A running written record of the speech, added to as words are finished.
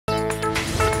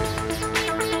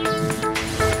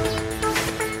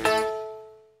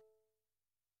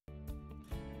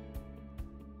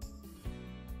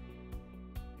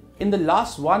In the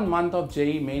last 1 month of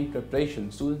JEE Main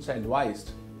preparation, students are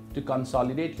advised to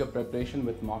consolidate your preparation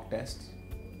with mock tests,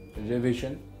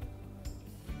 revision,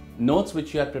 notes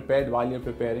which you have prepared while you're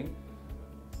preparing.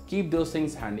 Keep those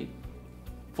things handy.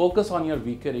 Focus on your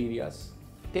weaker areas.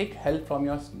 Take help from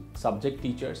your subject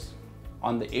teachers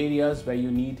on the areas where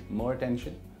you need more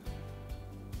attention.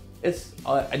 It's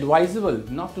advisable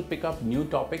not to pick up new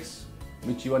topics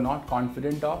which you are not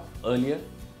confident of earlier.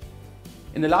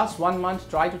 In the last 1 month,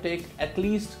 try to take at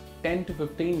least 10 to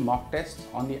 15 mock tests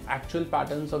on the actual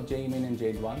patterns of JEE Main and JEE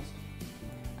Advanced.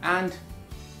 And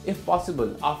if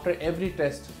possible, after every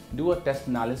test, do a test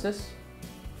analysis.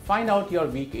 Find out your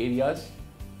weak areas,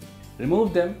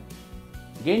 remove them,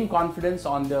 gain confidence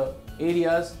on the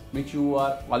areas which you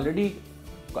are already,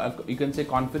 you can say,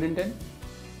 confident in,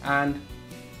 and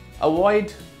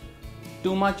avoid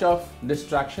too much of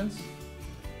distractions.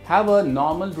 Have a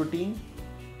normal routine.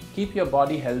 Keep your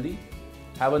body healthy.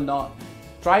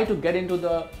 Try to get into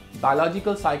the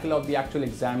biological cycle of the actual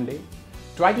exam day.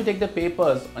 Try to take the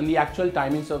papers on the actual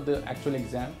timings of the actual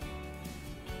exam.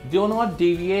 Do not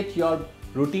deviate your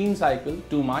routine cycle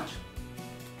too much.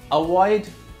 Avoid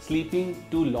sleeping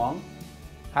too long.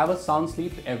 Have a sound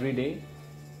sleep every day.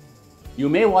 You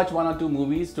may watch 1 or 2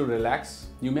 movies to relax.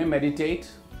 You may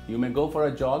meditate. You may go for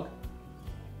a jog.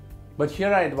 But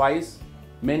here I advise,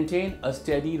 maintain a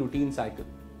steady routine cycle.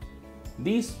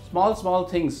 These small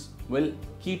things will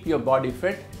keep your body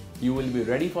fit. You will be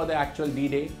ready for the actual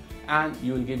D-Day and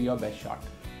you will give your best shot.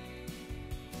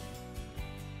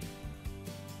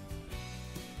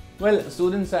 Well,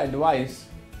 students are advised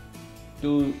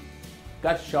to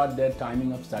cut short their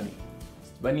timing of study.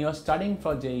 When you are studying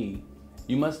for JEE,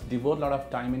 you must devote a lot of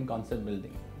time in concept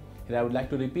building. Here I would like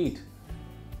to repeat,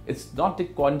 it's not the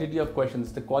quantity of questions,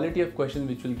 it's the quality of questions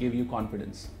which will give you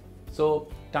confidence. So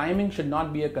timing should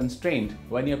not be a constraint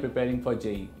when you're preparing for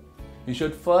JEE. You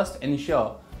should first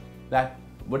ensure that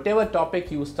whatever topic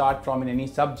you start from in any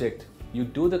subject, you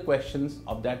do the questions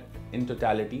of that in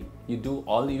totality.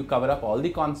 You cover up all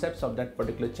the concepts of that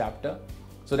particular chapter,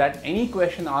 so that any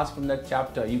question asked from that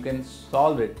chapter, you can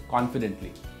solve it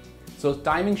confidently. So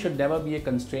timing should never be a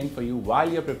constraint for you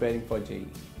while you're preparing for JEE.